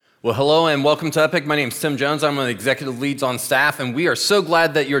Well, hello and welcome to Epic. My name is Tim Jones. I'm one of the executive leads on staff, and we are so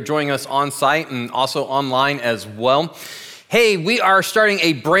glad that you're joining us on site and also online as well. Hey, we are starting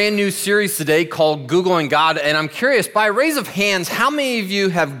a brand new series today called Googling God, and I'm curious, by raise of hands, how many of you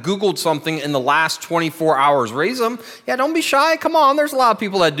have Googled something in the last 24 hours? Raise them. Yeah, don't be shy. Come on, there's a lot of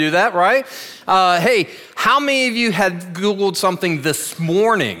people that do that, right? Hey, how many of you had Googled something this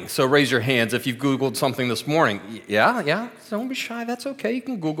morning? So raise your hands if you've Googled something this morning. Yeah, don't be shy. That's okay. You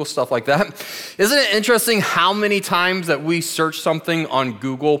can Google stuff like that. Isn't it interesting how many times that we search something on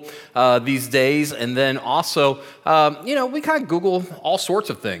Google these days? And then also, we kind of Google all sorts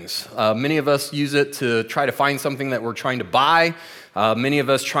of things. Many of us use it to try to find something that we're trying to buy. Many of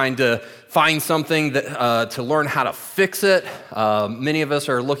us trying to find something that, to learn how to fix it. Many of us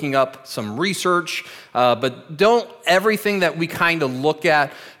are looking up some research. But don't everything that we kind of look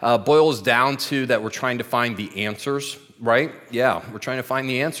at boils down to that we're trying to find the answers, right? Yeah, we're trying to find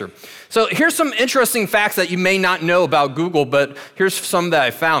the answer. So here's some interesting facts that you may not know about Google, but here's some that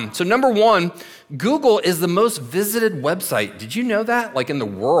I found. So number one, Google is the most visited website. Did you know that? Like in the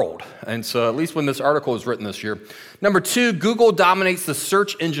world. And so at least when this article was written this year. Number two, Google dominates the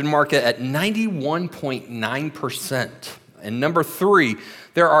search engine market at 91.9%. And number three,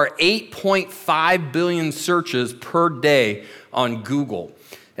 there are 8.5 billion searches per day on Google.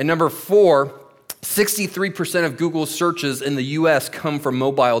 And number four, 63% of Google's searches in the US come from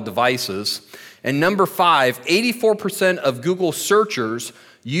mobile devices. And number five, 84% of Google searchers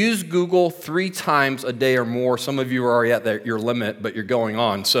use Google 3 times a day or more. Some of you are already at your limit, but you're going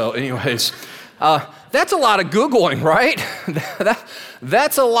on. So anyways, that's a lot of Googling, right?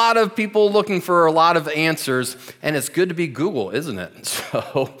 That's a lot of people looking for a lot of answers, and it's good to be Google, isn't it?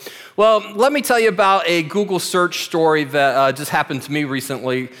 So, well, let me tell you about a Google search story that just happened to me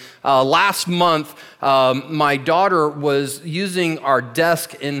recently. Last month, my daughter was using our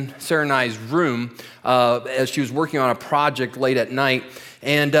desk in Sarah and I's room as she was working on a project late at night,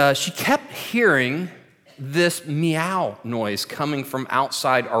 and she kept hearing this meow noise coming from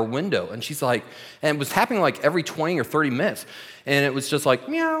outside our window. And she's like, and it was happening like every 20 or 30 minutes. And it was just like,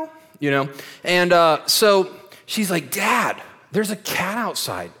 meow, And so she's like, Dad, there's a cat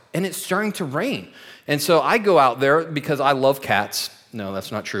outside and it's starting to rain. And so I go out there because I love cats. No,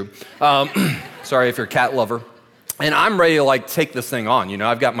 that's not true. Sorry if you're a cat lover. And I'm ready to take this thing on.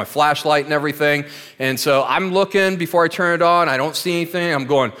 I've got my flashlight and everything. And so I'm looking before I turn it on. I don't see anything. I'm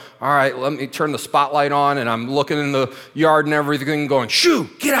going, all right, let me turn the spotlight on. And I'm looking in the yard and everything going, shoo,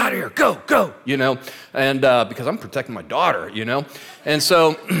 get out of here, go, And because I'm protecting my daughter, And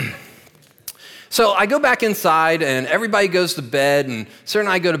so, so I go back inside and everybody goes to bed and Sarah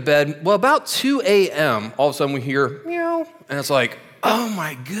and I go to bed. Well, about 2 a.m., all of a sudden we hear meow. And it's like, oh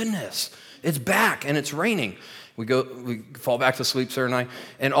my goodness, it's back and it's raining. We fall back to sleep, Sarah and I,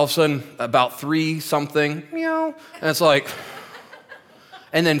 and all of a sudden, about 3 something, meow, and it's like,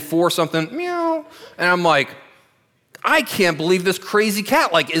 and then 4 something, meow, and I'm like, I can't believe this crazy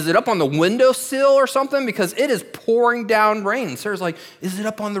cat. Is it up on the windowsill or something? Because it is pouring down rain. And Sarah's like, is it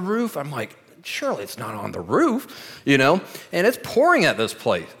up on the roof? I'm like, surely it's not on the roof, and it's pouring at this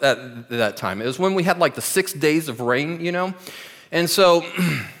place at that time. It was when we had the 6 days of rain, and so.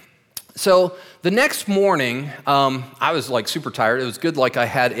 So the next morning, I was super tired. It was good I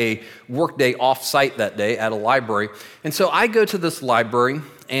had a work day off-site that day at a library. And so I go to this library,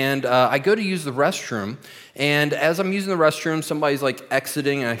 and I go to use the restroom. And as I'm using the restroom, somebody's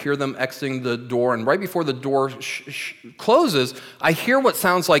exiting, and I hear them exiting the door. And right before the door closes, I hear what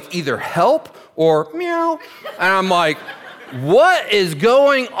sounds like either help or meow. And I'm like, what is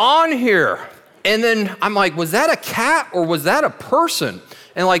going on here? And then I'm like, was that a cat or was that a person?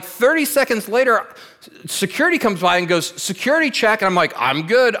 And 30 seconds later, security comes by and goes, security check. And I'm like, I'm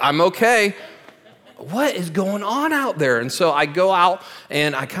good, I'm okay. What is going on out there? And so I go out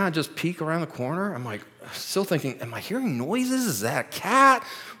and I kind of just peek around the corner. I'm still thinking, am I hearing noises? Is that a cat?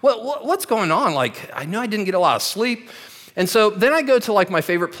 What's going on? I know I didn't get a lot of sleep. And so then I go to my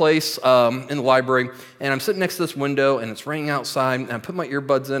favorite place in the library, and I'm sitting next to this window, and it's raining outside, and I put my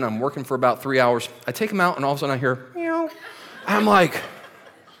earbuds in. I'm working for about 3 hours. I take them out, and all of a sudden I hear, meow. I'm like,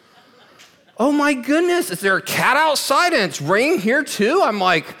 oh my goodness, is there a cat outside and it's raining here too? I'm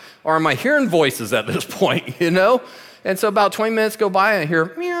like, or am I hearing voices at this point, And so about 20 minutes go by and I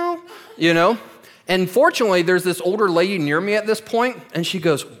hear meow, And fortunately, there's this older lady near me at this point, and she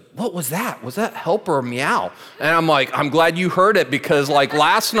goes, what was that? Was that help or meow? And I'm like, I'm glad you heard it because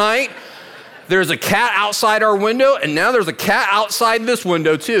last night, there's a cat outside our window, and now there's a cat outside this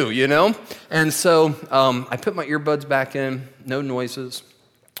window too, And so I put my earbuds back in, no noises.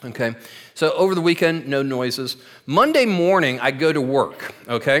 Okay, so over the weekend, no noises. Monday morning, I go to work,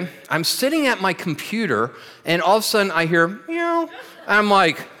 okay? I'm sitting at my computer, and all of a sudden I hear, meow. I'm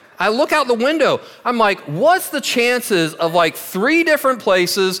like, I look out the window. I'm like, what's the chances of like 3 different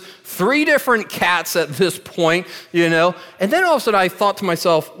places, 3 different cats at this point, you know? And then all of a sudden I thought to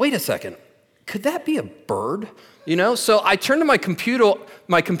myself, wait a second, could that be a bird? You know, so I turn to my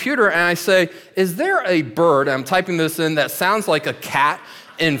computer and I say, is there a bird, I'm typing this in, that sounds like a cat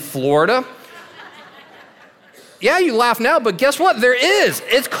in Florida? Yeah, you laugh now, but guess what? There is.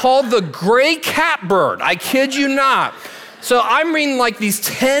 It's called the gray catbird. I kid you not. So I'm reading like these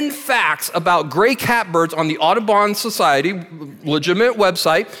 10 facts about gray catbirds on the Audubon Society, legitimate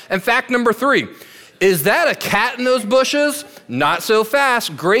website. And fact number 3, is that a cat in those bushes? Not so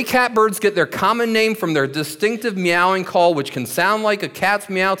fast. Gray catbirds get their common name from their distinctive meowing call, which can sound like a cat's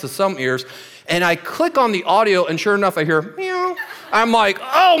meow to some ears. And I click on the audio, and sure enough, I hear meow. I'm like,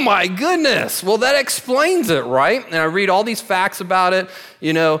 oh my goodness. Well, that explains it, right? And I read all these facts about it.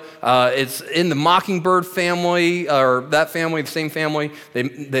 You know, it's in the mockingbird family, or that family, the same family.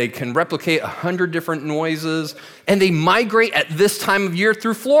 They can replicate 100 different noises, and they migrate at this time of year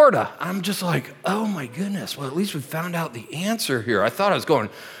through Florida. I'm just like, oh my goodness. Well, at least we found out the answer here. I thought I was going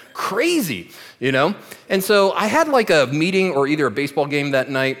crazy, you know? And so I had like a meeting or either a baseball game that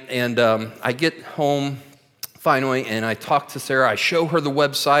night, and I get home finally, and I talk to Sarah. I show her the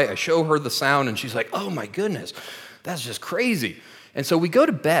website, I show her the sound, and she's like, oh my goodness, that's just crazy. And so we go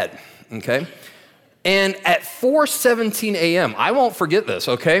to bed, okay? And at 4:17 a.m., I won't forget this,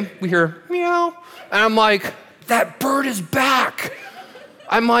 okay? We hear meow, and I'm like, that bird is back.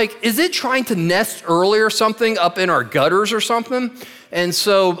 I'm like, is it trying to nest early or something up in our gutters or something? And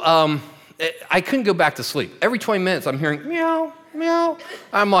so I couldn't go back to sleep. Every 20 minutes, I'm hearing meow, meow.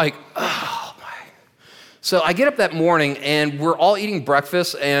 I'm like, oh. So I get up that morning, and we're all eating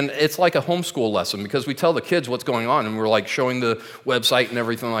breakfast, and it's like a homeschool lesson because we tell the kids what's going on, and we're like showing the website and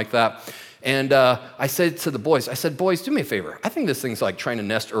everything like that. And I said to the boys, boys, do me a favor. I think this thing's like trying to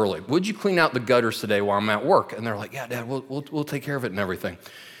nest early. Would you clean out the gutters today while I'm at work? And they're like, yeah, Dad, we'll take care of it and everything.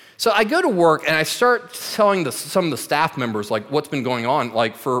 So I go to work, and I start telling some of the staff members like what's been going on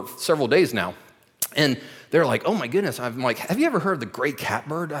like for several days now. And they're like, oh my goodness. I'm like, have you ever heard of the gray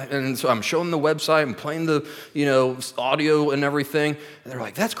catbird? And so I'm showing the website and playing the, audio and everything. And they're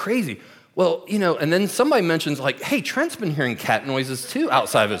like, that's crazy. Well, and then somebody mentions like, hey, Trent's been hearing cat noises too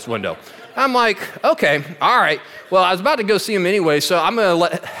outside of his window. I'm like, okay, all right. Well, I was about to go see him anyway, so I'm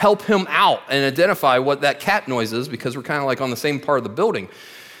going to help him out and identify what that cat noise is because we're kind of like on the same part of the building.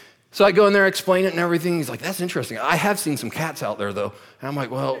 So I go in there, explain it and everything. He's like, that's interesting. I have seen some cats out there, though. And I'm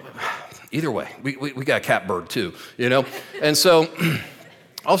like, well, either way, we got a catbird, too, And so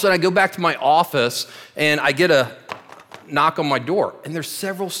all of a sudden, I go back to my office, and I get a knock on my door. And there's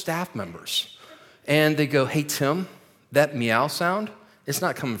several staff members. And they go, hey, Tim, that meow sound, it's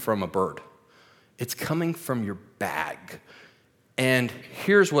not coming from a bird. It's coming from your bag. And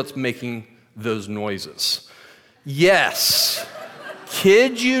here's what's making those noises. Yes.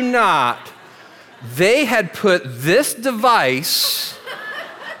 Kid you not, they had put this device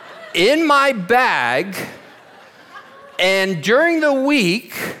in my bag, and during the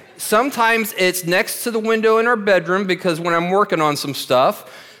week, sometimes it's next to the window in our bedroom because when I'm working on some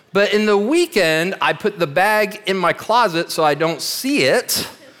stuff, but in the weekend, I put the bag in my closet so I don't see it,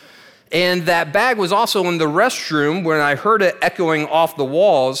 and that bag was also in the restroom when I heard it echoing off the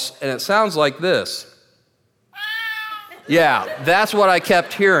walls, and it sounds like this. Yeah, that's what I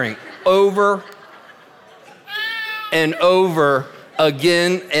kept hearing over and over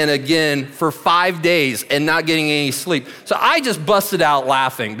again and again for 5 days and not getting any sleep. So I just busted out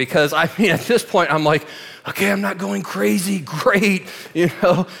laughing because, at this point, I'm like, okay, I'm not going crazy, great,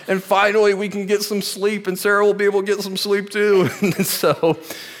 and finally we can get some sleep and Sarah will be able to get some sleep too. So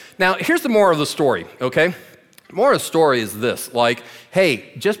now here's the moral of the story, okay? The moral of the story is this, like,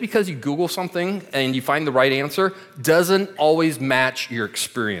 hey, just because you Google something and you find the right answer doesn't always match your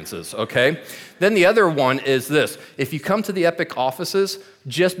experiences, okay? Then the other one is this. If you come to the Epic offices,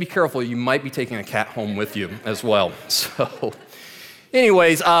 just be careful. You might be taking a cat home with you as well. So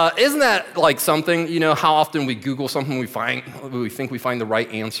anyways, isn't that like something, how often we Google something we think we find the right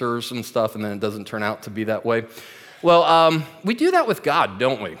answers and stuff, and then it doesn't turn out to be that way? Well, we do that with God,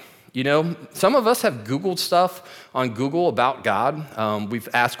 don't we? Some of us have Googled stuff on Google about God. We've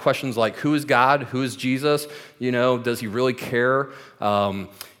asked questions like, who is God? Who is Jesus? Does he really care?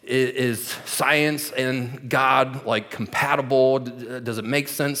 Is science and God like compatible? Does it make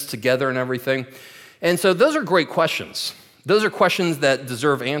sense together and everything? And so those are great questions. Those are questions that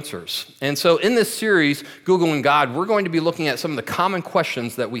deserve answers. And so in this series, Googling God, we're going to be looking at some of the common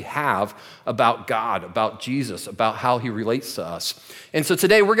questions that we have about God, about Jesus, about how he relates to us. And so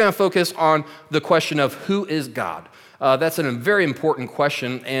today we're going to focus on the question of who is God? That's a very important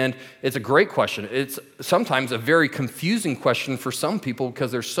question, and it's a great question. It's sometimes a very confusing question for some people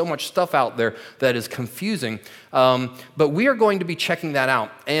because there's so much stuff out there that is confusing. But we are going to be checking that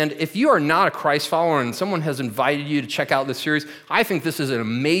out. And if you are not a Christ follower and someone has invited you to check out this series, I think this is an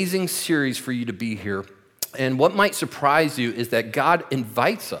amazing series for you to be here. And what might surprise you is that God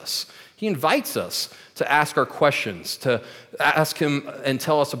invites us. He invites us to ask our questions, to ask him and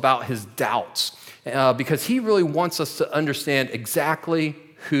tell us about his doubts. Because he really wants us to understand exactly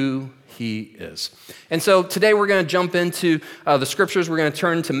who he is. And so today we're going to jump into the scriptures. We're going to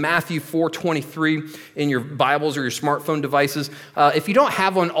turn to Matthew 4:23 in your Bibles or your smartphone devices. If you don't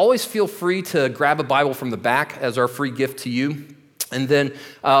have one, always feel free to grab a Bible from the back as our free gift to you. And then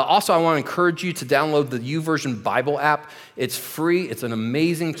also I want to encourage you to download the YouVersion Bible app. It's free. It's an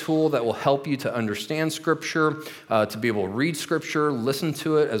amazing tool that will help you to understand Scripture, to be able to read Scripture, listen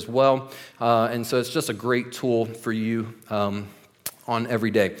to it as well. And so it's just a great tool for you on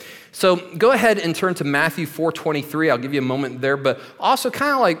every day. So go ahead and turn to Matthew 4:23. I'll give you a moment there, but also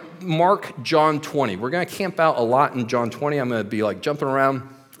kind of like mark John 20. We're going to camp out a lot in John 20. I'm going to be like jumping around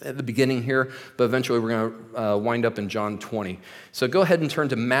at the beginning here, but eventually we're going to wind up in John 20. So go ahead and turn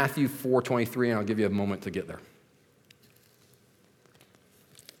to Matthew 4:23, and I'll give you a moment to get there.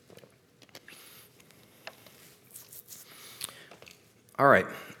 All right,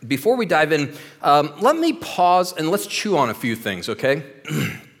 before we dive in, let me pause and let's chew on a few things, okay?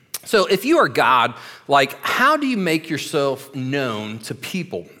 So if you are God, like, how do you make yourself known to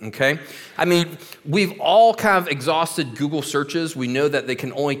people, okay? I mean, we've all kind of exhausted Google searches. We know that they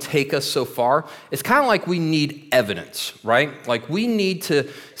can only take us so far. It's kind of like we need evidence, right? Like, we need to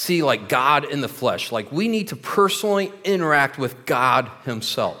see, like, God in the flesh. Like, we need to personally interact with God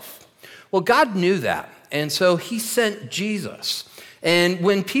himself. Well, God knew that, and so he sent Jesus. And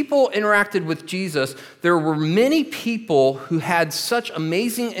when people interacted with Jesus, there were many people who had such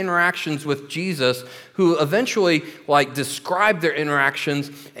amazing interactions with Jesus who eventually described their interactions,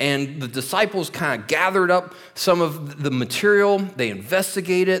 and the disciples kind of gathered up some of the material. They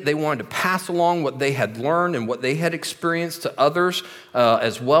investigated. They wanted to pass along what they had learned and what they had experienced to others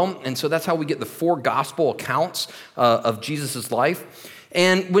as well. And so that's how we get the 4 gospel accounts of Jesus' life.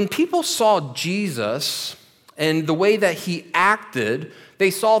 And when people saw Jesus and the way that he acted,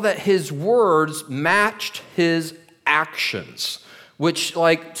 they saw that his words matched his actions, which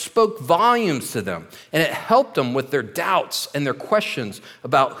spoke volumes to them. And it helped them with their doubts and their questions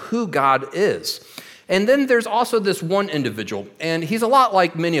about who God is. And then there's also this one individual, and he's a lot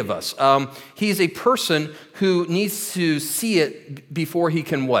like many of us. He's a person who needs to see it before he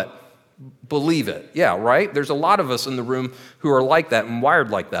can what? Believe it. Yeah, right? There's a lot of us in the room who are like that and wired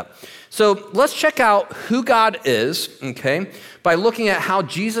like that. So let's check out who God is, okay, by looking at how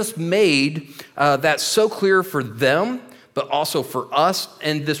Jesus made that so clear for them, but also for us,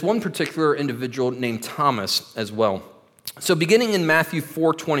 and this one particular individual named Thomas as well. So beginning in Matthew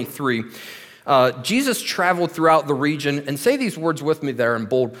 4:23, Jesus traveled throughout the region, and say these words with me there in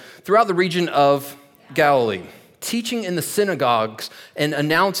bold, throughout the region of Galilee, teaching in the synagogues and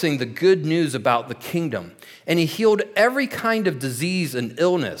announcing the good news about the kingdom. And he healed every kind of disease and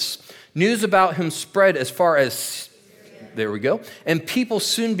illness. News about him spread as far as, there we go, and people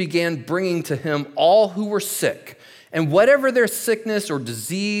soon began bringing to him all who were sick. And whatever their sickness or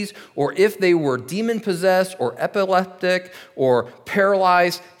disease, or if they were demon-possessed or epileptic or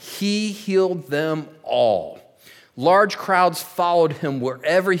paralyzed, he healed them all. Large crowds followed him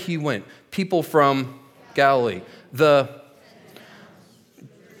wherever he went. People from Galilee,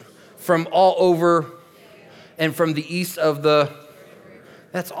 from all over, and from the east of the,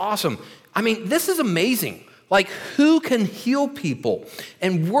 that's awesome. I mean, this is amazing. Like, who can heal people?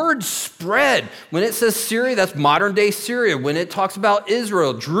 And word spread. When it says Syria, that's modern day Syria. When it talks about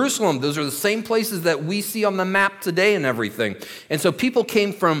Israel, Jerusalem, those are the same places that we see on the map today and everything. And so people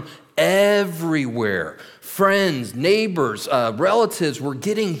came from everywhere. Friends, neighbors, relatives were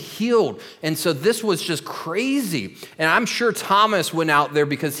getting healed. And so this was just crazy. And I'm sure Thomas went out there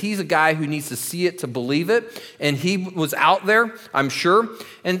because he's a guy who needs to see it to believe it. And he was out there, I'm sure.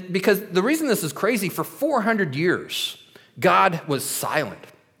 And because the reason this is crazy, for 400 years, God was silent.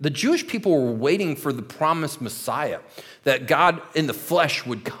 The Jewish people were waiting for the promised Messiah, that God in the flesh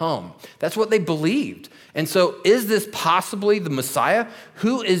would come. That's what they believed. And so is this possibly the Messiah?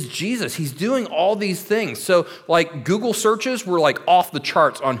 Who is Jesus? He's doing all these things. So like Google searches were like off the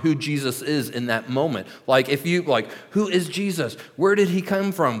charts on who Jesus is in that moment. Like if you who is Jesus? Where did he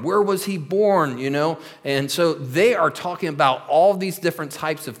come from? Where was he born? And so they are talking about all these different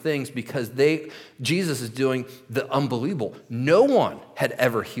types of things because Jesus is doing the unbelievable. No one had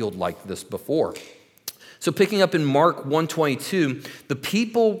ever healed like this before. So picking up in Mark 1:22, the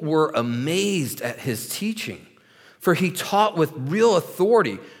people were amazed at his teaching, for he taught with real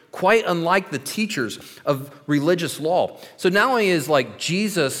authority, quite unlike the teachers of religious law. So not only is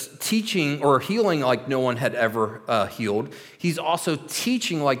Jesus teaching or healing like no one had ever healed, he's also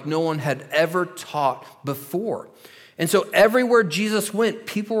teaching like no one had ever taught before. And so everywhere Jesus went,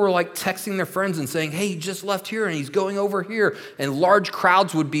 people were texting their friends and saying, hey, he just left here and he's going over here. And large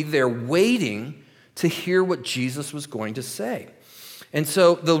crowds would be there waiting to hear what Jesus was going to say. And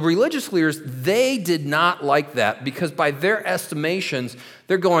so the religious leaders, they did not like that because by their estimations,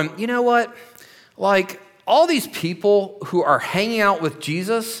 they're going, you know what? All these people who are hanging out with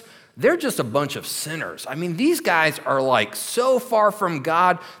Jesus, they're just a bunch of sinners. I mean, these guys are so far from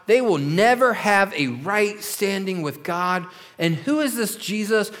God, they will never have a right standing with God. And who is this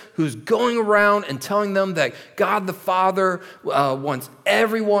Jesus who's going around and telling them that God the Father wants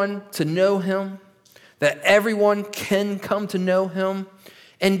everyone to know him? That everyone can come to know him.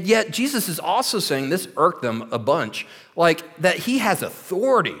 And yet Jesus is also saying, this irked them a bunch, that he has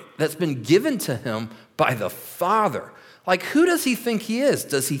authority that's been given to him by the Father. Who does he think he is?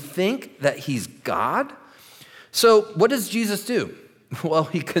 Does he think that he's God? So what does Jesus do? Well,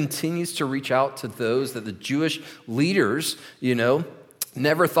 he continues to reach out to those that the Jewish leaders,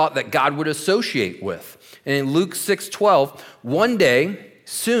 never thought that God would associate with. And in Luke 6:12, one day,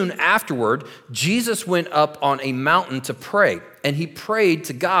 soon afterward, Jesus went up on a mountain to pray, and he prayed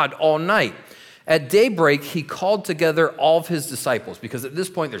to God all night. At daybreak, he called together all of his disciples, because at this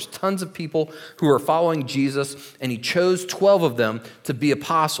point, there's tons of people who are following Jesus, and he chose 12 of them to be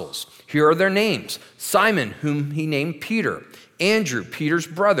apostles. Here are their names: Simon, whom he named Peter; Andrew, Peter's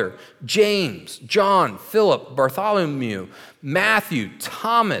brother; James, John, Philip, Bartholomew, Matthew,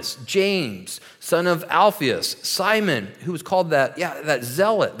 Thomas, James, son of Alphaeus; Simon, who was called that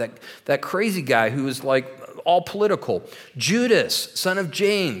zealot, that crazy guy who was all political; Judas, son of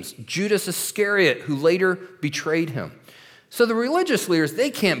James; Judas Iscariot, who later betrayed him. So the religious leaders, they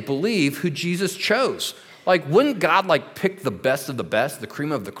can't believe who Jesus chose. Wouldn't God pick the best of the best, the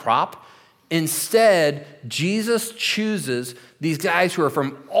cream of the crop? Instead, Jesus chooses these guys who are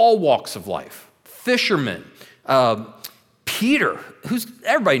from all walks of life. Fishermen, Peter, who's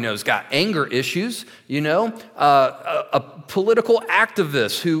everybody knows got anger issues, a political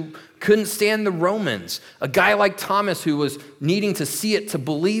activist who couldn't stand the Romans, a guy like Thomas who was needing to see it to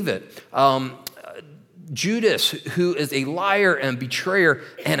believe it, Judas, who is a liar and betrayer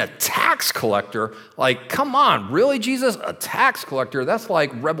and a tax collector. Come on, really, Jesus? A tax collector? That's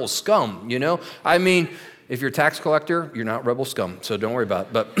like rebel scum, I mean, if you're a tax collector, you're not rebel scum, so don't worry about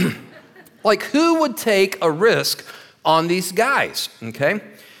it. But who would take a risk on these guys, okay?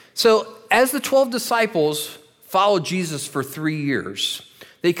 So as the 12 disciples followed Jesus for 3 years,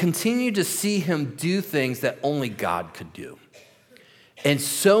 they continued to see him do things that only God could do. And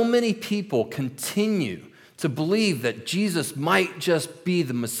so many people continue to believe that Jesus might just be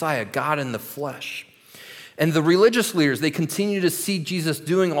the Messiah, God in the flesh. And the religious leaders, they continue to see Jesus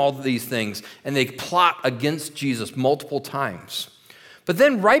doing all of these things, and they plot against Jesus multiple times. But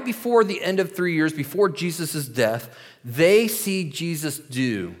then right before the end of 3 years, before Jesus' death, they see Jesus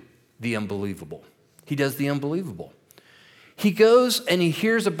do the unbelievable. He does the unbelievable. He goes and he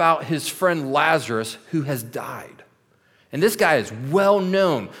hears about his friend Lazarus who has died. And this guy is well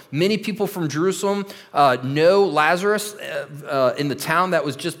known. Many people from Jerusalem know Lazarus in the town that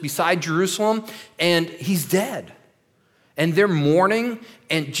was just beside Jerusalem, and he's dead. And they're mourning,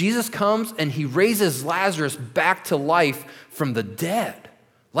 and Jesus comes and he raises Lazarus back to life from the dead.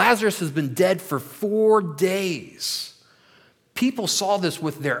 Lazarus has been dead for 4 days. People saw this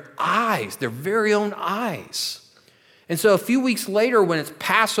with their eyes, their very own eyes. And so a few weeks later, when it's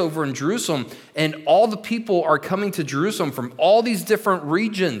Passover in Jerusalem, and all the people are coming to Jerusalem from all these different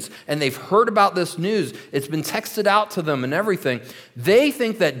regions, and they've heard about this news, it's been texted out to them and everything, they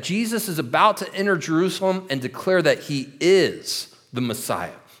think that Jesus is about to enter Jerusalem and declare that he is the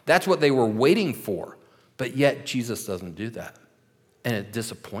Messiah. That's what they were waiting for. But yet Jesus doesn't do that. And it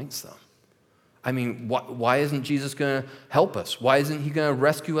disappoints them. I mean, why isn't Jesus going to help us? Why isn't he going to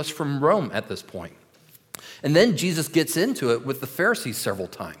rescue us from Rome at this point? And then Jesus gets into it with the Pharisees several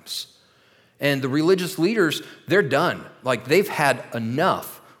times. And the religious leaders, they're done. They've had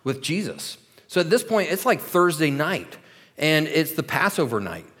enough with Jesus. So at this point, it's like Thursday night, and it's the Passover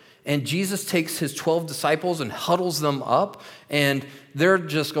night. And Jesus takes his 12 disciples and huddles them up, and they're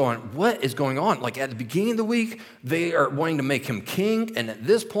just going, what is going on? Like at the beginning of the week, they are wanting to make him king, and at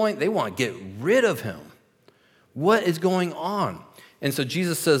this point, they want to get rid of him. What is going on? And so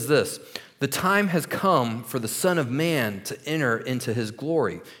Jesus says this, the time has come for the Son of Man to enter into his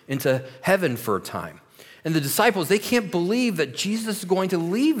glory, into heaven for a time. And the disciples, they can't believe that Jesus is going to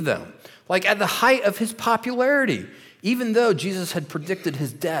leave them, like at the height of his popularity, even though Jesus had predicted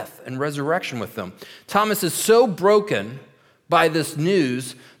his death and resurrection with them. Thomas is so broken by this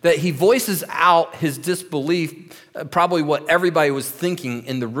news that he voices out his disbelief, probably what everybody was thinking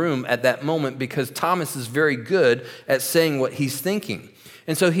in the room at that moment, because Thomas is very good at saying what he's thinking.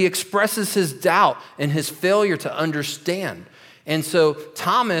 And so he expresses his doubt and his failure to understand. And so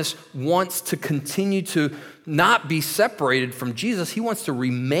Thomas wants to continue to not be separated from Jesus. He wants to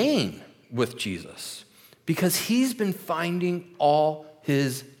remain with Jesus because he's been finding all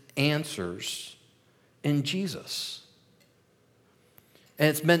his answers in Jesus. And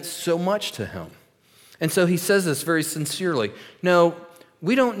it's meant so much to him. And so he says this very sincerely. No,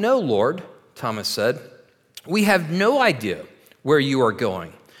 we don't know, Lord, Thomas said. We have no idea where you are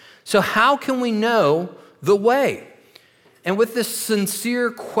going. So how can we know the way? And with this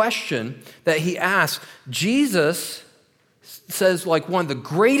sincere question that he asks, Jesus says like one of the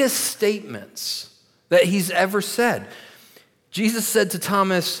greatest statements that he's ever said. Jesus said to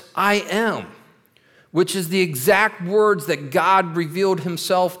Thomas, I am, which is the exact words that God revealed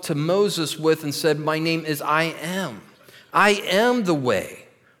himself to Moses with and said, my name is I am. I am the way,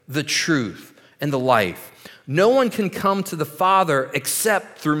 the truth, and the life. No one can come to the Father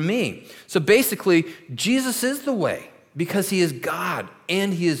except through me. So basically, Jesus is the way because he is God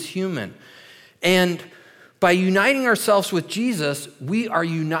and he is human. And by uniting ourselves with Jesus, we are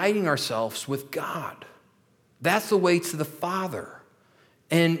uniting ourselves with God. That's the way to the Father.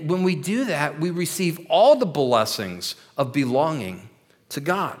 And when we do that, we receive all the blessings of belonging to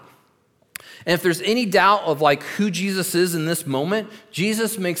God. And if there's any doubt of like who Jesus is in this moment,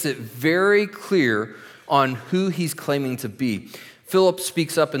 Jesus makes it very clear on who he's claiming to be. Philip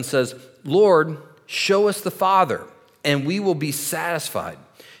speaks up and says, Lord, show us the Father, and we will be satisfied.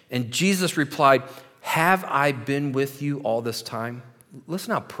 And Jesus replied, have I been with you all this time?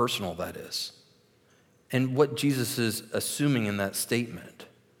 Listen how personal that is. And what Jesus is assuming in that statement.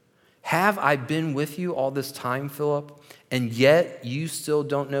 Have I been with you all this time, Philip, and yet you still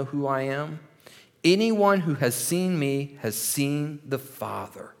don't know who I am? Anyone who has seen me has seen the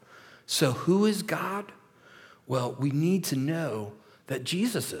Father. So who is God? Well, we need to know that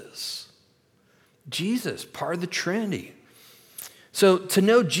Jesus is. Jesus, part of the Trinity. So to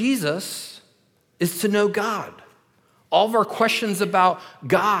know Jesus is to know God. All of our questions about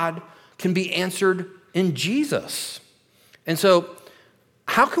God can be answered in Jesus. And so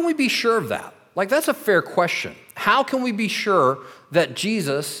how can we be sure of that? Like, that's a fair question. How can we be sure that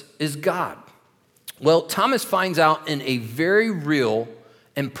Jesus is God? Well, Thomas finds out in a very real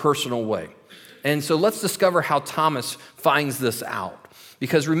and personal way. And so let's discover how Thomas finds this out.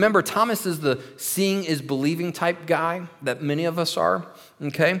 Because remember, Thomas is the seeing is believing type guy that many of us are,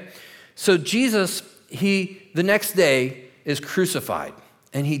 okay? So Jesus, the next day is crucified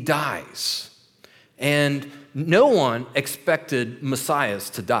and he dies. And no one expected messiahs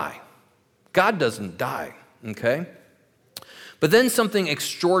to die. God doesn't die, okay? But then something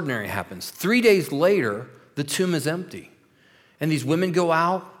extraordinary happens. 3 days later, the tomb is empty. And these women go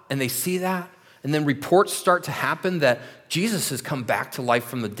out and they see that. And then reports start to happen that Jesus has come back to life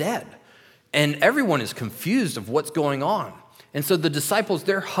from the dead. And everyone is confused of what's going on. And so the disciples,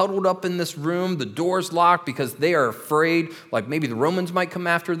 they're huddled up in this room, the door's locked because they are afraid, like maybe the Romans might come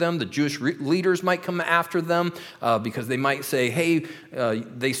after them, the Jewish leaders might come after them because they might say, hey,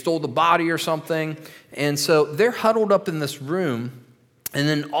 they stole the body or something. And so they're huddled up in this room, and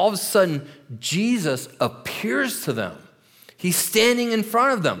then all of a sudden, Jesus appears to them. He's standing in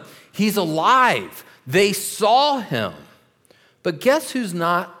front of them. He's alive. They saw him. But guess who's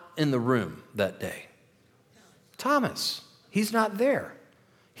not in the room that day? Thomas. He's not there.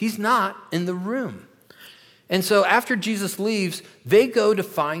 He's not in the room. And so after Jesus leaves, they go to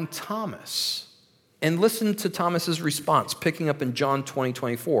find Thomas. And listen to Thomas's response, picking up in John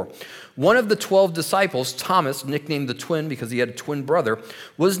 20:24. One of the 12 disciples, Thomas, nicknamed the twin because he had a twin brother,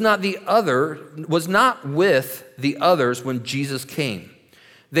 was not with the others when Jesus came.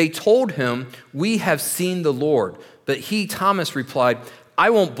 They told him, we have seen the Lord. But he, Thomas, replied,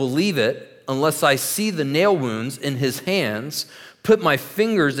 I won't believe it unless I see the nail wounds in his hands, put my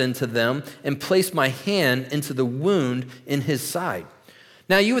fingers into them, and place my hand into the wound in his side.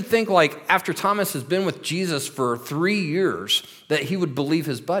 Now, you would think like after Thomas has been with Jesus for 3 years that he would believe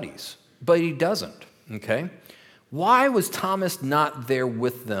his buddies, but he doesn't, okay? Why was Thomas not there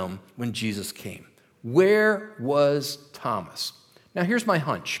with them when Jesus came? Where was Thomas? Now, here's my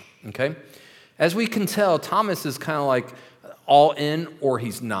hunch, okay? As we can tell, Thomas is kind of like all in or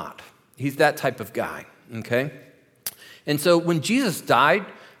he's not. He's that type of guy, okay? And so when Jesus died,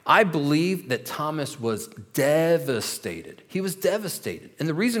 I believe that Thomas was devastated. He was devastated. And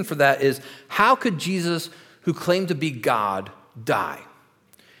the reason for that is, how could Jesus, who claimed to be God, die?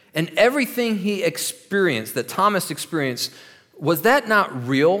 And everything he experienced, that Thomas experienced, was that not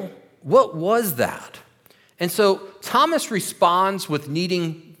real? What was that? And so Thomas responds with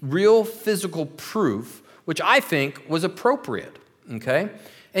needing real physical proof, which I think was appropriate, okay?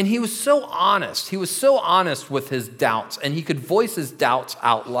 And he was so honest. He was so honest with his doubts, and he could voice his doubts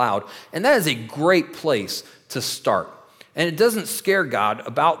out loud. And that is a great place to start. And it doesn't scare God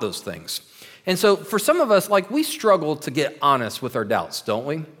about those things. And so for some of us, like, we struggle to get honest with our doubts, don't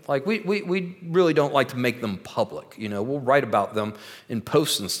we? Like, we really don't like to make them public. You know, we'll write about them in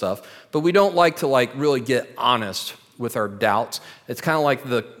posts and stuff, but we don't like to, like, really get honest with our doubts. It's kind of like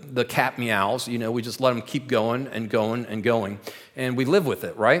the cat meows, you know, we just let them keep going and going and going, and we live with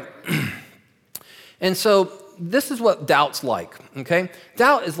it, right? And so this is what doubt's like, okay?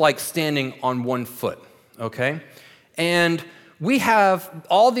 Doubt is like standing on one foot, okay? And we have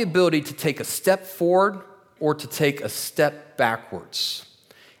all the ability to take a step forward or to take a step backwards.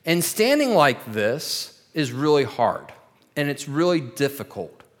 And standing like this is really hard, and it's really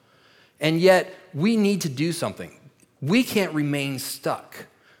difficult. And yet, we need to do something. We can't remain stuck.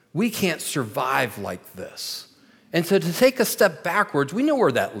 We can't survive like this. And so to take a step backwards, we know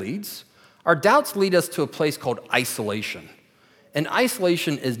where that leads. Our doubts lead us to a place called isolation. And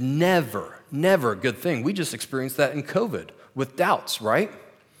isolation is never a good thing. We just experienced that in COVID with doubts, right?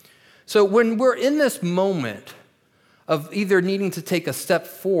 So when we're in this moment of either needing to take a step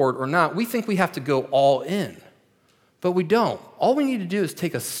forward or not, we think we have to go all in. But we don't. All we need to do is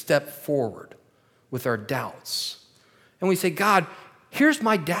take a step forward with our doubts. And we say, God, here's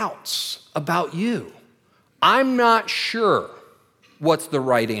my doubts about you. I'm not sure what's the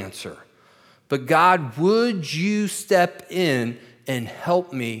right answer. But God, would you step in and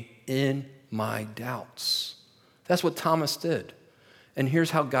help me in my doubts? That's what Thomas did. And here's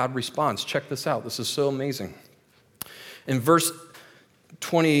how God responds. Check this out. This is so amazing. In verse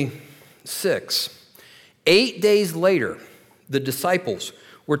 26, 8 days later, the disciples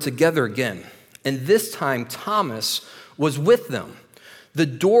were together again. And this time, Thomas was with them. The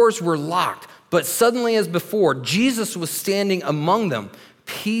doors were locked, but suddenly as before, Jesus was standing among them.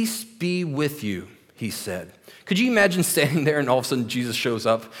 Peace be with you, he said. Could you imagine standing there and all of a sudden Jesus shows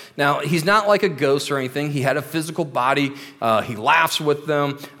up? Now, he's not like a ghost or anything. He had a physical body. He laughs with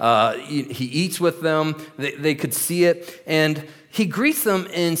them. He eats with them. They could see it. And he greets them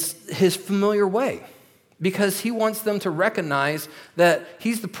in his familiar way because he wants them to recognize that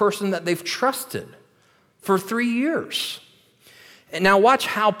he's the person that they've trusted for 3 years. And now watch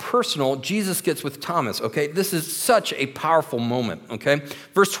how personal Jesus gets with Thomas, okay? This is such a powerful moment, okay?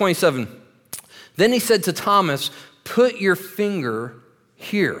 Verse 27, then he said to Thomas, put your finger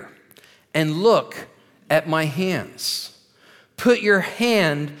here and look at my hands. Put your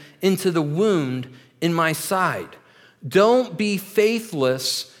hand into the wound in my side. Don't be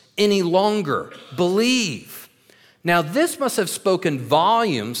faithless any longer. Believe. Now, this must have spoken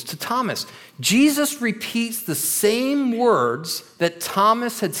volumes to Thomas. Jesus repeats the same words that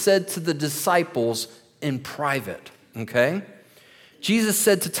Thomas had said to the disciples in private, okay? Jesus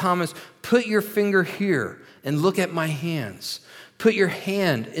said to Thomas, put your finger here and look at my hands. Put your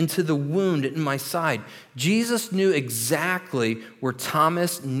hand into the wound in my side. Jesus knew exactly where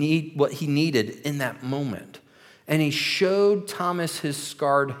what he needed in that moment. And he showed Thomas his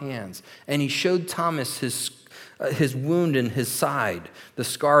scarred hands. And he showed Thomas his wound in his side, the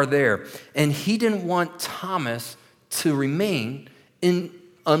scar there. And he didn't want Thomas to remain in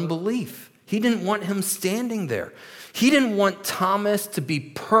unbelief. He didn't want him standing there. He didn't want Thomas to be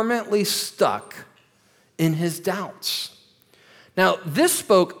permanently stuck in his doubts. Now, this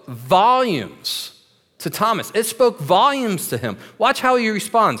spoke volumes to Thomas. It spoke volumes to him. Watch how he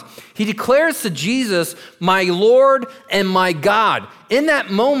responds. He declares to Jesus, my Lord and my God. In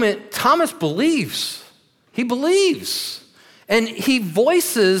that moment, Thomas believes. He believes. And he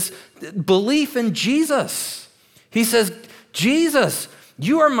voices belief in Jesus. He says, Jesus,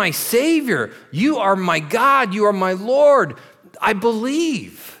 you are my Savior. You are my God. You are my Lord. I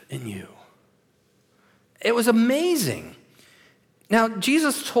believe in you. It was amazing. Now,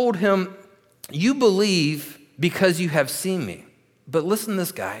 Jesus told him, you believe because you have seen me. But listen to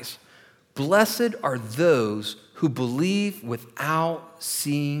this, guys. Blessed are those who believe without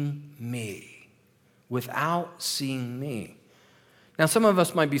seeing me. Without seeing me. Now, some of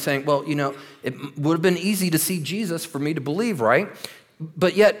us might be saying, well, it would have been easy to see Jesus for me to believe, right?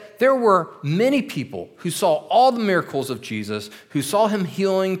 But yet, there were many people who saw all the miracles of Jesus, who saw him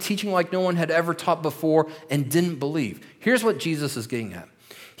healing, teaching like no one had ever taught before, and didn't believe. Here's what Jesus is getting at.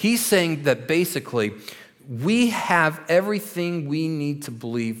 He's saying that basically, we have everything we need to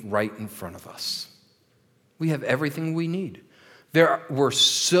believe right in front of us. We have everything we need. There were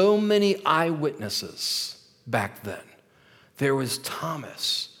so many eyewitnesses back then. There was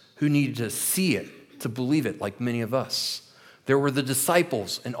Thomas, who needed to see it to believe it, like many of us. There were the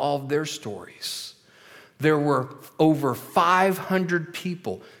disciples and all of their stories. There were over 500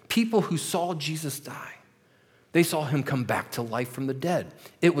 people who saw Jesus die. They saw him come back to life from the dead.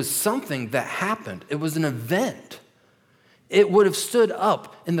 It was something that happened. It was an event. It would have stood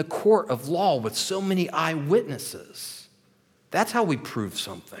up in the court of law with so many eyewitnesses. That's how we prove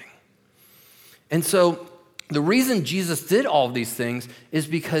something. And so the reason Jesus did all of these things is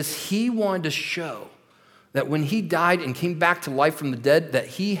because he wanted to show that when he died and came back to life from the dead, that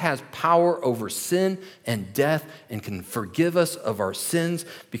he has power over sin and death and can forgive us of our sins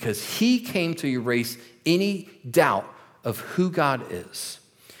because he came to erase any doubt of who God is.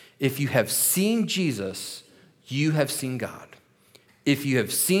 If you have seen Jesus, you have seen God. If you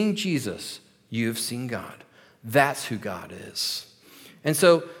have seen Jesus, you have seen God. That's who God is. And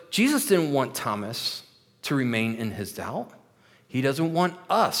so Jesus didn't want Thomas to remain in his doubt. He doesn't want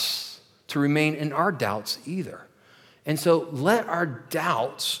us to remain in our doubts either. And so let our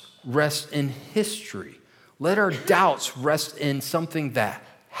doubts rest in history. Let our doubts rest in something that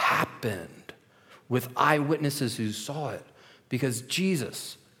happened with eyewitnesses who saw it. Because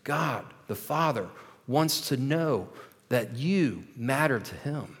Jesus, God, the Father, wants to know that you matter to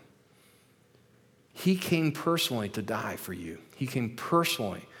him. He came personally to die for you. He came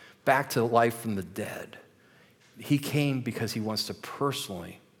personally back to life from the dead. He came because he wants to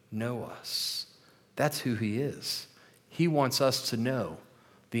personally know us. That's who he is. He wants us to know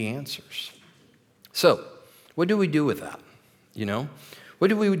the answers. So, what do we do with that? What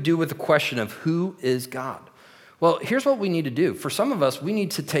do we do with the question of who is God? Well, here's what we need to do. For some of us, we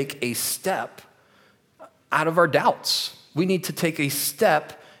need to take a step out of our doubts. We need to take a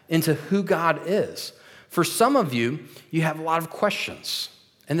step into who God is. For some of you, you have a lot of questions.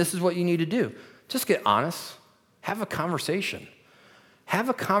 And this is what you need to do. Just get honest. Have a conversation. Have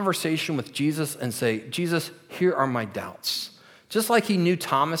a conversation with Jesus and say, Jesus, here are my doubts. Just like he knew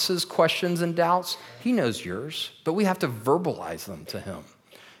Thomas's questions and doubts, he knows yours, but we have to verbalize them to him.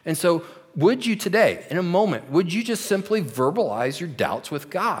 And so would you today, in a moment, would you just simply verbalize your doubts with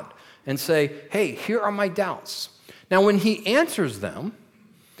God and say, hey, here are my doubts. Now, when he answers them,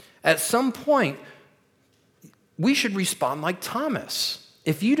 at some point, we should respond like Thomas.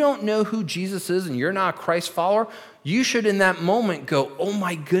 If you don't know who Jesus is and you're not a Christ follower, you should in that moment go, oh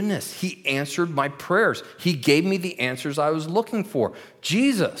my goodness, he answered my prayers. He gave me the answers I was looking for.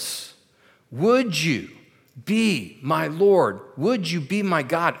 Jesus, would you be my Lord? Would you be my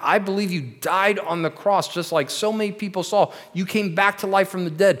God? I believe you died on the cross just like so many people saw. You came back to life from the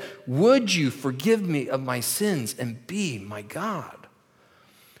dead. Would you forgive me of my sins and be my God?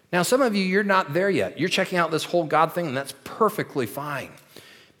 Now, some of you, you're not there yet. You're checking out this whole God thing, and that's perfectly fine.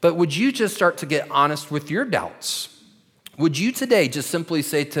 But would you just start to get honest with your doubts? Would you today just simply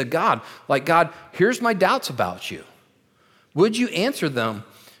say to God, like, God, here's my doubts about you. Would you answer them?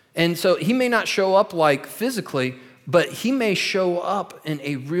 And so he may not show up like physically, but he may show up in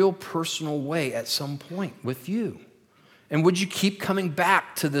a real personal way at some point with you. And would you keep coming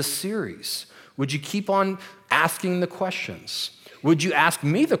back to this series? Would you keep on asking the questions? Would you ask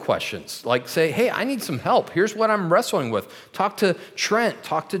me the questions? Like say, hey, I need some help. Here's what I'm wrestling with. Talk to Trent,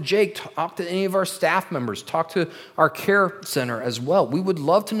 talk to Jake, talk to any of our staff members, talk to our care center as well. We would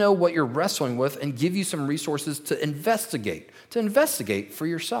love to know what you're wrestling with and give you some resources to investigate for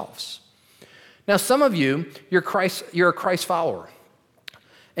yourselves. Now, some of you, you're a Christ follower.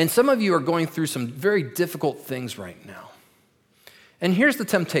 And some of you are going through some very difficult things right now. And here's the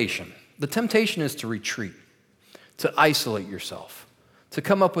temptation. The temptation is to retreat, to isolate yourself, to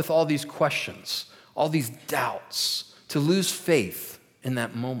come up with all these questions, all these doubts, to lose faith in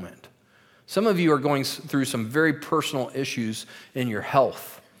that moment. Some of you are going through some very personal issues in your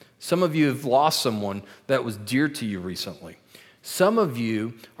health. Some of you have lost someone that was dear to you recently. Some of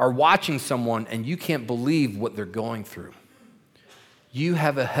you are watching someone and you can't believe what they're going through. You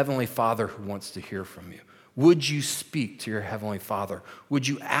have a heavenly Father who wants to hear from you. Would you speak to your Heavenly Father? Would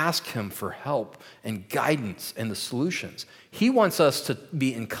you ask Him for help and guidance and the solutions? He wants us to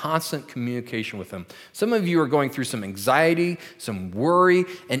be in constant communication with Him. Some of you are going through some anxiety, some worry,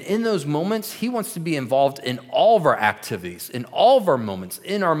 and in those moments, He wants to be involved in all of our activities, in all of our moments,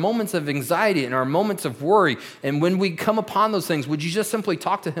 in our moments of anxiety, in our moments of worry. And when we come upon those things, would you just simply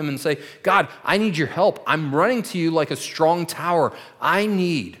talk to Him and say, God, I need your help. I'm running to you like a strong tower. I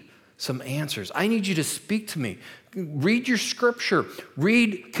need some answers. I need you to speak to me. Read your scripture.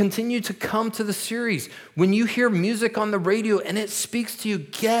 Continue to come to the series. When you hear music on the radio and it speaks to you,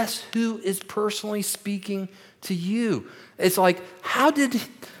 guess who is personally speaking to you? It's like, how did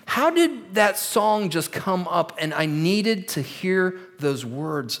that song just come up and I needed to hear those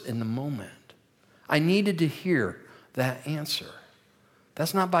words in the moment? I needed to hear that answer.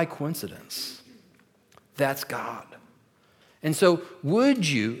 That's not by coincidence. That's God. And so would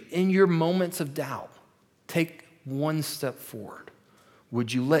you, in your moments of doubt, take one step forward?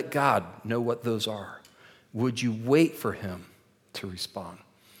 Would you let God know what those are? Would you wait for Him to respond?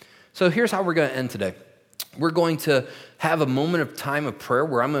 So here's how we're going to end today. We're going to have a moment of time of prayer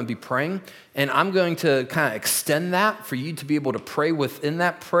where I'm going to be praying, and I'm going to kind of extend that for you to be able to pray within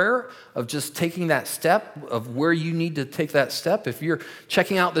that prayer of just taking that step of where you need to take that step. If you're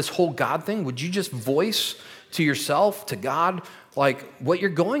checking out this whole God thing, would you just voice to yourself, to God, like what you're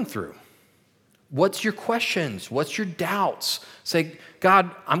going through? What's your questions? What's your doubts? Say, God,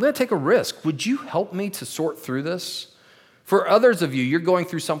 I'm going to take a risk. Would you help me to sort through this? For others of you, you're going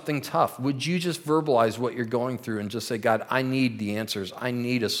through something tough. Would you just verbalize what you're going through and just say, God, I need the answers. I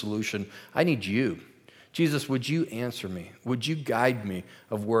need a solution. I need you. Jesus, would you answer me? Would you guide me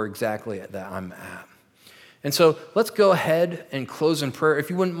of where exactly that I'm at? And so let's go ahead and close in prayer. If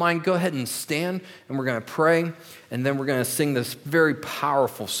you wouldn't mind, go ahead and stand, and we're going to pray, and then we're going to sing this very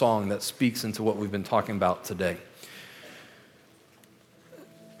powerful song that speaks into what we've been talking about today.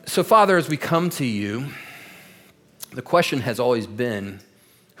 So, Father, as we come to you, the question has always been,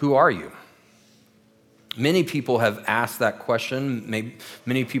 who are you? Many people have asked that question.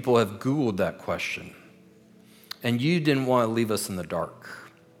 Many people have Googled that question. And you didn't want to leave us in the dark.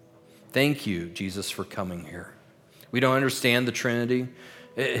 Thank you, Jesus, for coming here. We don't understand the Trinity.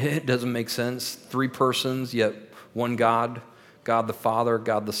 It doesn't make sense. 3 persons, yet one God, God the Father,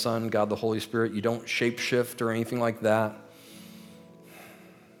 God the Son, God the Holy Spirit. You don't shapeshift or anything like that.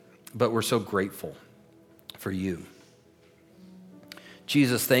 But we're so grateful for you.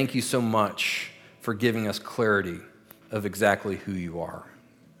 Jesus, thank you so much for giving us clarity of exactly who you are.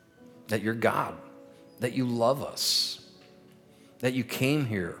 That you're God, that you love us, that you came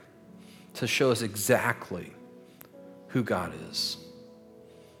here to show us exactly who God is.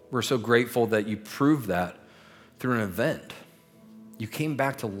 We're so grateful that you proved that through an event. You came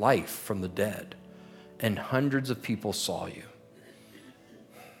back to life from the dead, and hundreds of people saw you.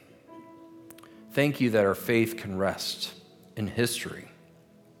 Thank you that our faith can rest in history,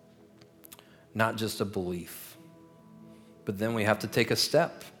 not just a belief. But then we have to take a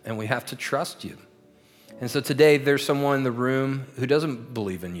step, and we have to trust you. And so today, there's someone in the room who doesn't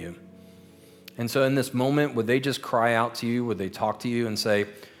believe in you. And so in this moment, would they just cry out to you? Would they talk to you and say,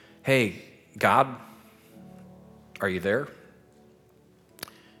 hey, God, are you there?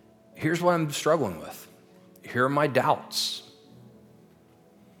 Here's what I'm struggling with. Here are my doubts.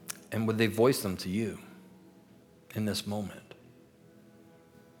 And would they voice them to you in this moment?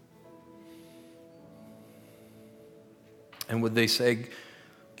 And would they say,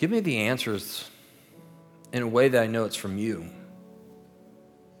 give me the answers in a way that I know it's from you?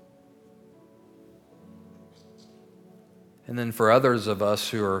 And then for others of us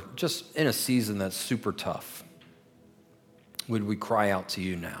who are just in a season that's super tough, would we cry out to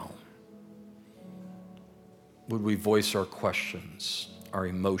you now? Would we voice our questions, our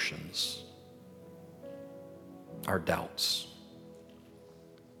emotions, our doubts?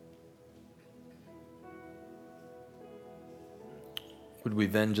 Would we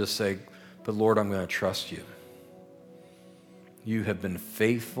then just say, but Lord, I'm going to trust you. You have been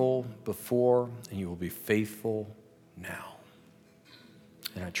faithful before, and you will be faithful now.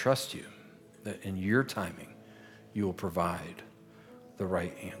 And I trust you that in your timing, you will provide the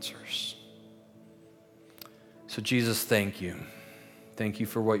right answers. So Jesus, thank you. Thank you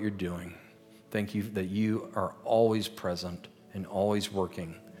for what you're doing. Thank you that you are always present and always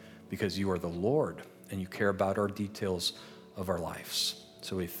working because you are the Lord and you care about our details of our lives.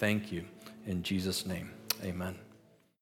 So we thank you in Jesus' name. Amen.